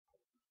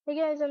Hey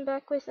guys, I'm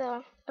back with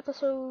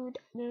episode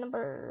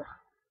number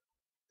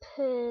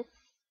 3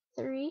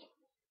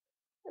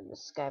 of the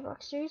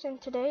Skyblock series,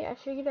 and today I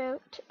figured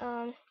out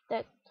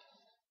that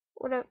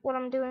what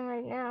I'm doing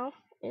right now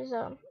is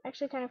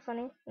actually kind of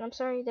funny, and I'm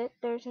sorry that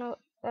there is no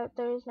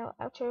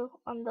outro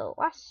on the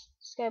last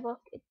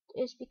Skyblock. It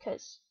is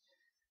because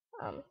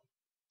um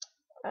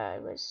I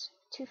was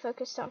too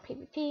focused on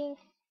PvP,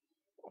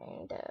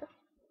 and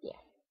yeah.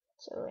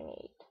 So I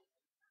need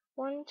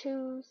 1,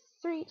 2,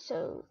 3.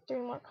 So 3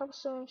 more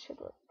cobblestone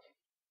should look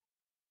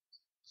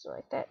so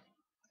like that.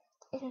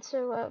 And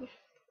so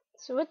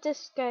with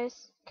this,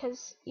 guys,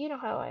 because you know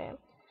how I am.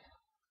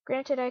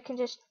 Granted, I can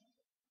just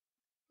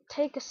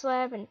take a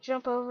slab and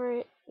jump over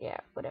it. Yeah,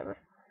 whatever.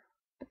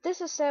 But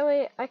this is that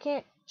way I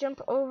can't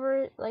jump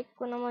over it, like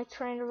when I'm like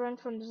trying to run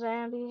from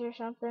zombies or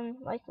something.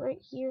 Like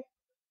right here,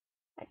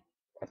 I,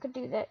 I could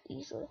do that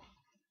easily.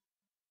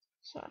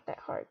 It's not that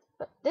hard.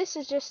 But this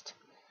is just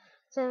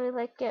so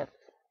like if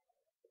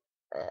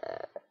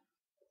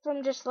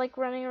I'm just like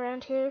running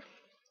around here,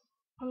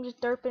 I'm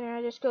just derping and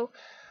I just go,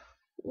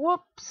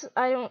 whoops!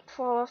 I don't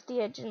fall off the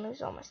edge and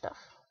lose all my stuff.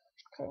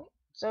 Okay,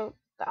 so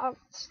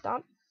that's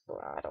not.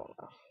 I don't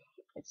know.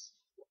 It's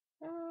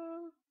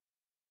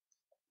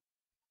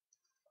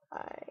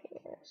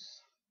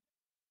is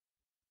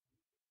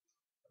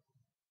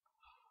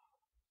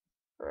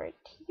right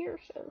here,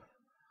 so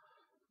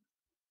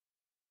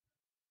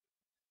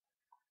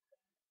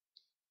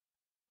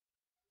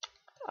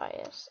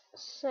is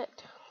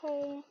set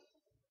home.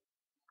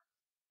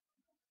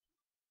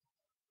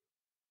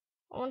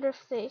 I wonder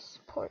if they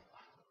support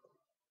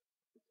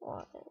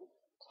one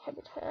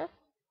habitat.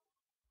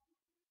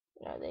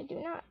 No, they do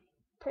not.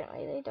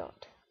 Apparently they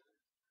don't.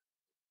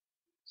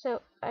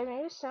 So I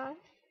made a sign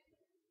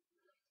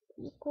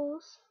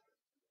equals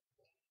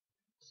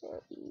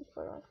so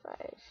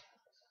E415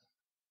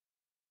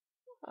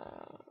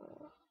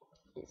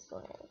 is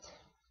land.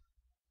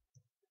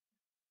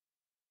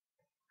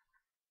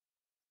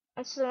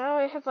 And so now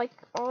I have like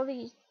all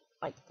these,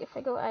 like if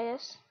I go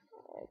IS,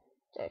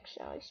 it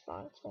actually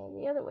spawns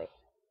me the other way.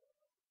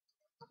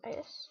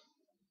 IS.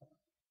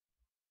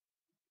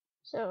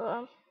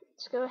 So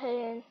let's go ahead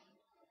and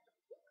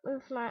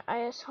move my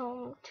IS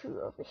home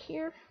to over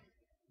here.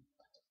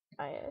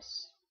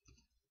 IS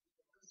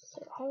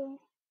set home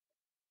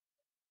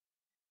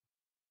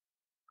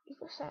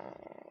equal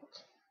sign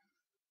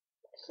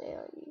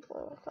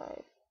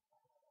SALE415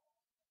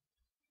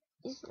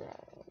 is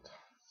land.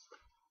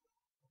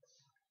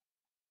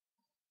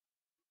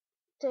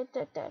 So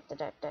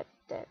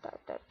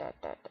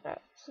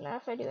now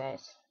if I do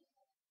this,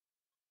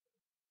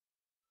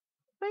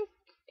 I think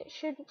it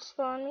shouldn't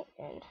spawn me,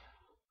 and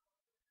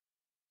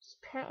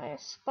apparently I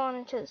spawn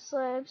into the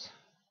slabs.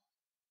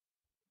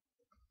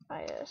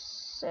 IS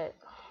set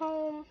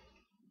home.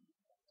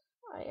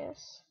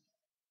 IS.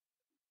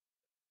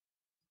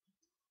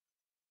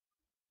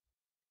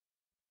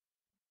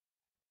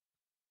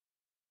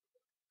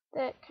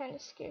 That kind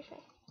of scares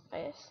me.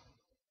 IS.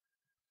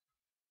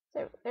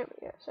 There we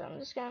go. So I'm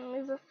just gonna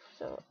move up.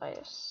 So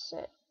IS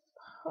set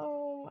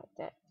home like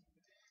that.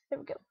 There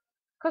we go.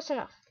 Close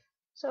enough.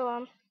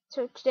 So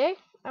today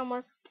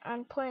I'm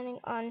planning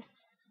on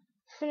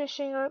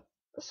finishing up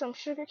some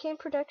sugarcane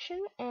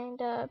production and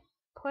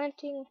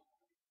planting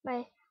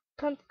my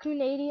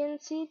Canadian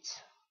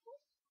seeds.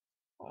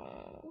 I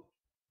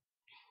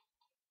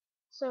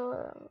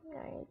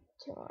need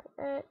 2 more of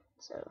that.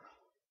 So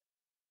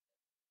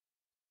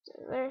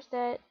there's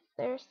that.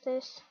 There's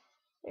this.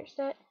 There's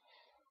that.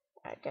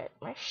 I got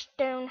my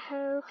stone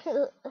hoe.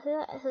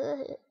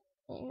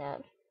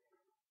 And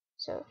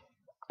so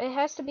it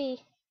has to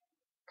be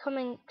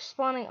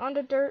spawning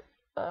onto dirt,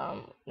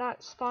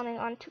 not spawning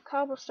onto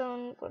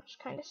cobblestone, which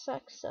kind of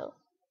sucks. So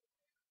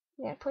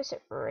I'm gonna place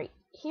it right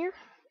here,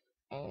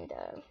 and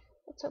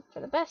let's hope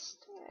for the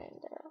best.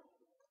 And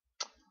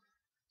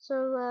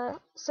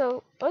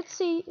so let's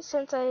see.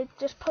 Since I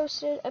just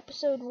posted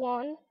episode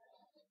 1,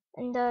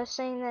 and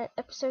saying that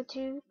episode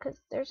 2,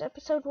 because there's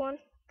episode 1,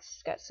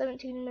 it's got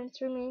 17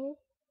 minutes remaining.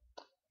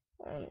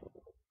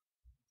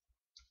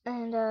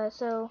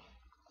 So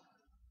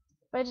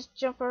if I just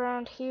jump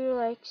around here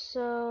like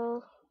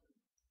so,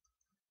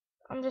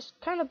 I'm just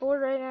kind of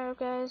bored right now,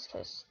 guys,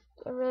 because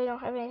I really don't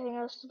have anything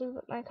else to do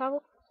but my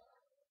cobble.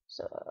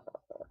 So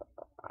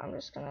I'm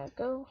just gonna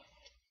go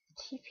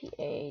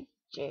TPA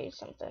J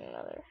something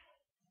another.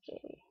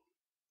 J.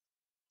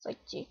 It's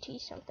like JT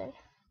something.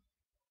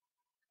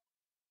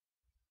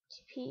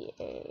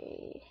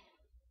 TPA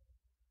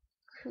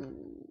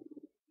Crew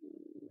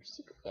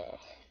Secret Guy.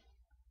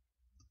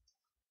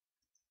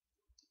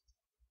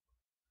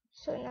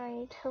 So now I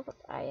need help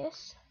with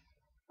IS.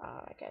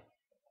 I got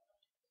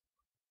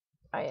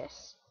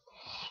IS.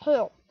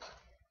 Help.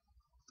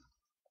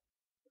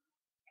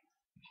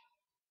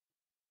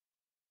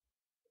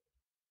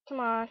 Come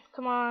on,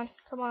 come on,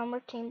 come on,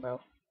 we're team,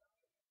 bro.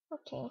 We're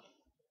team.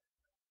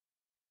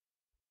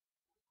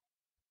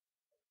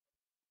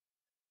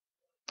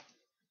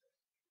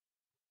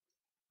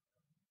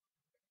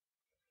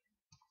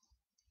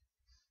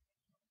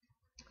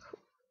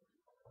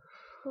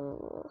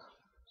 cool.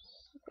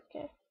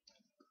 Okay.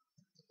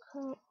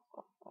 Come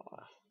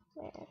on,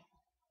 man.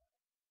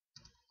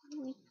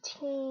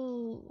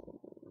 Retain.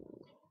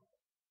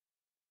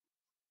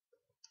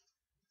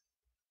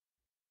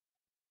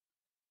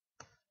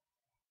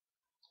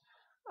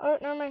 Oh,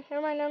 never mind.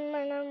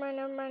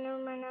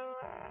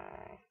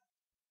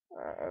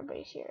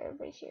 Everybody's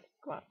here.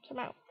 Come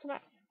out.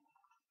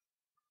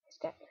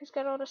 Who's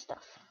got all the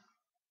stuff?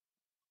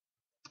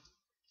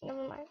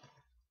 Never mind.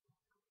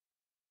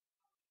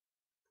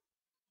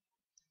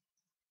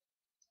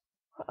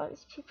 All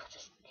these people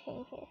just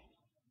came here.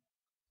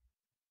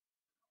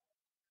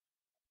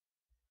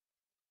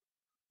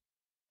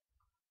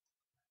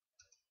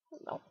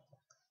 No.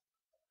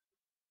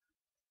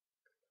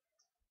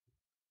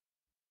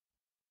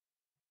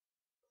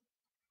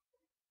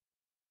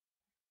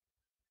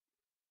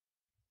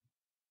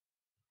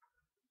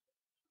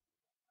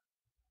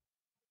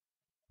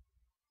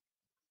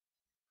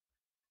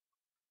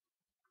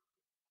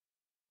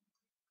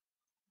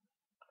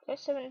 There's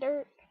 7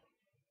 dirt.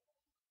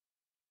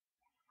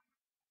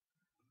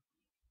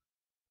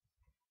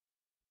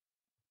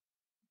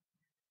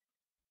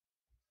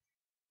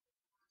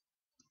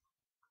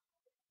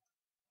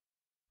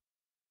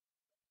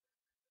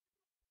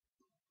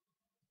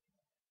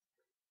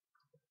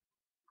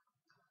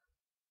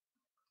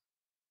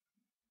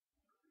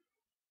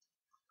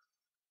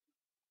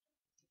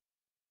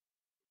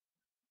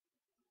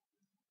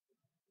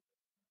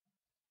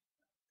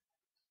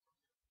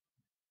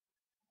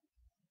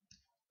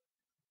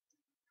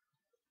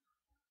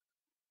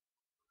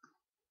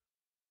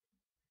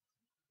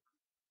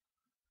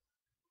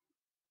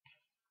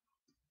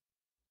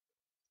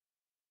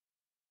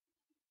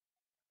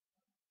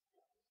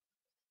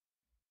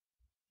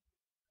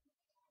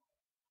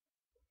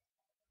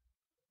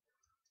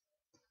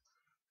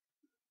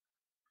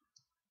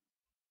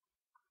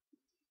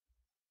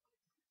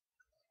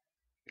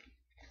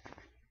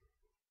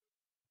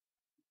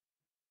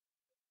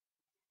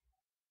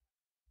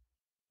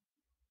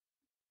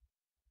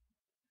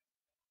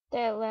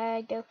 That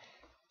lag though.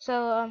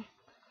 So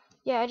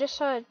yeah, I just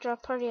saw a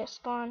drop party at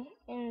spawn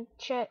in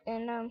chat,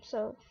 and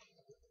so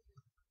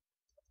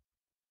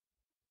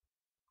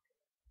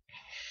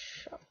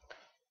shop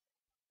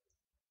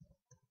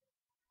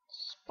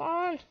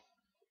spawn.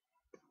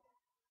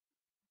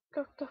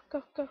 Go.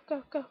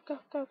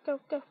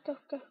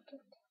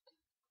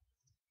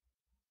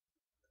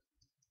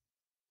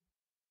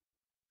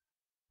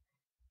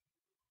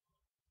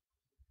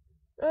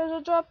 There's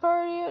a drop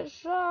party at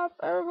shop.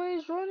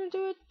 Everybody's running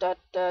to it.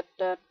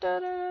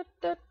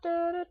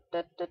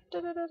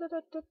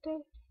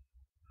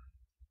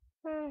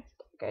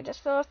 Okay, I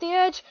just fell off the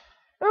edge.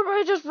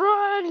 Everybody just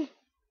run!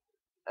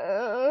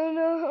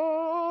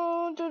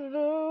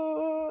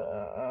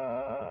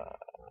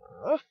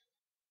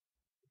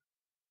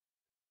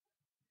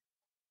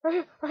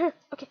 Right here.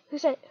 Okay,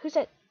 who's that? Who's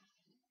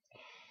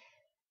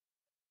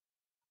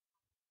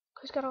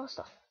got all the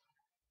stuff?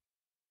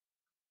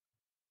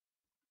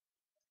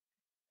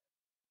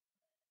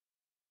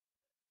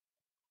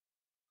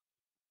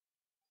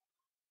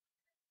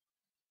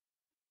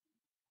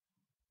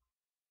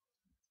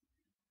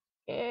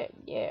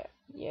 Yeah.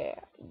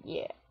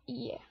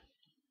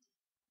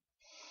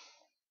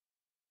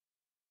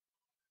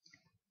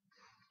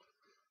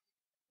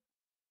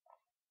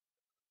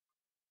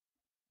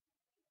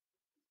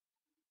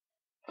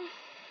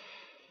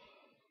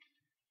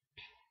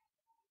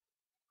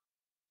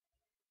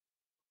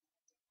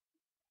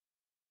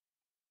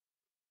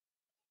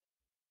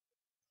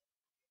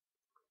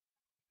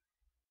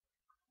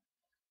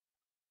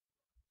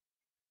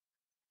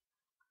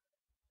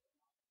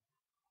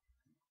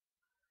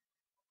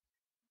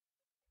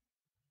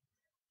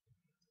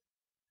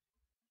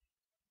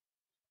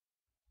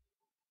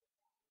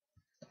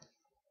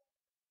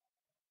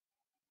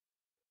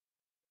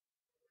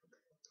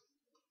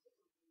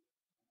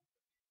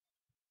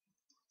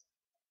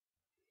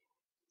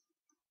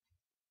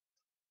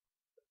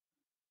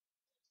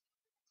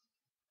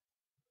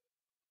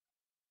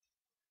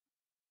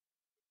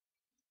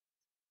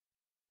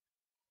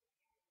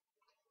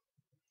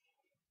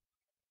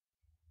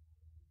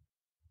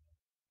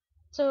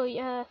 So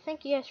yeah,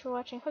 thank you guys for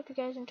watching. Hope you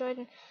guys enjoyed.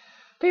 And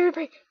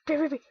PvP.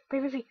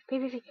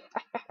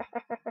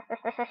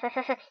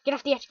 Get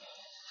off the edge.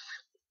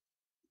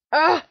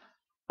 Ah!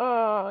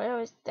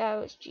 Oh, that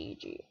was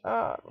GG.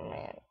 Oh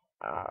man.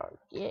 Oh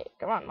yeah.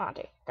 Come on,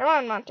 Monty.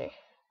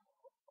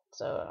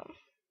 So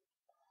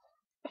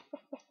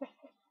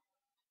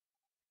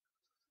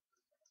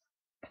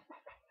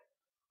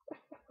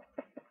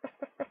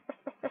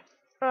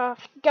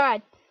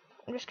God.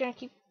 I'm just gonna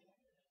keep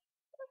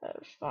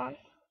spawn.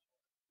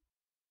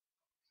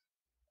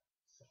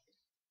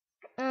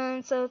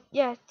 And so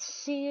yeah,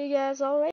 see you guys all later.